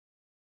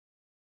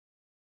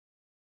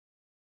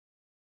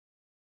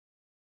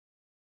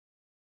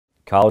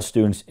College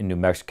students in New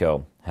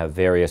Mexico have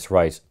various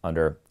rights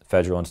under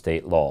federal and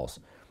state laws.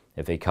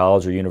 If a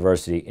college or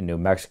university in New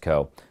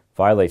Mexico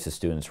violates a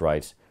student's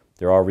rights,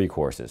 there are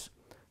recourses.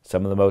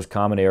 Some of the most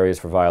common areas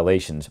for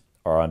violations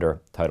are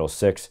under Title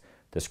VI,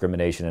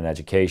 Discrimination in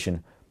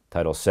Education,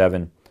 Title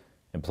VII,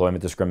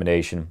 Employment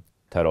Discrimination,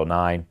 Title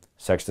IX,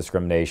 Sex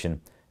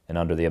Discrimination, and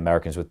under the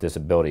Americans with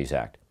Disabilities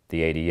Act,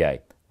 the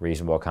ADA,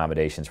 Reasonable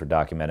Accommodations for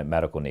Documented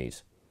Medical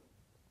Needs.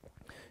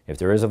 If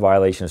there is a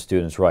violation of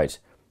students' rights,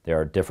 there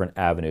are different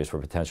avenues for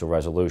potential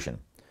resolution.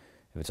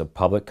 If it's a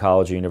public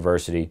college or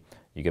university,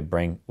 you could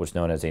bring what's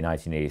known as a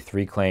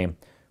 1983 claim,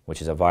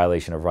 which is a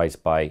violation of rights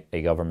by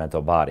a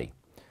governmental body.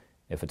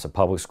 If it's a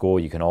public school,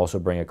 you can also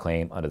bring a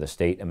claim under the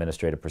State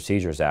Administrative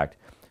Procedures Act,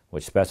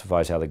 which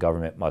specifies how the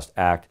government must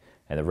act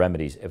and the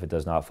remedies if it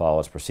does not follow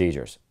its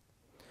procedures.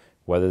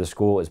 Whether the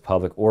school is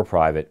public or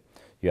private,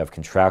 you have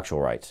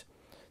contractual rights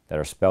that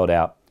are spelled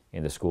out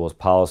in the school's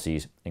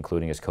policies,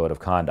 including its code of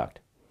conduct.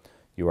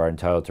 You are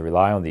entitled to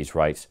rely on these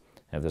rights,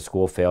 and if the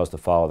school fails to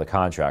follow the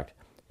contract,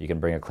 you can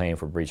bring a claim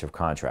for breach of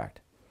contract.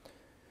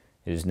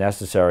 It is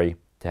necessary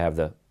to have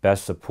the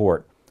best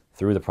support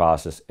through the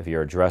process if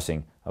you're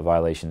addressing a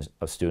violation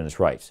of students'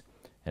 rights,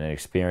 and an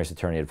experienced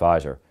attorney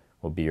advisor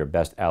will be your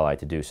best ally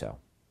to do so.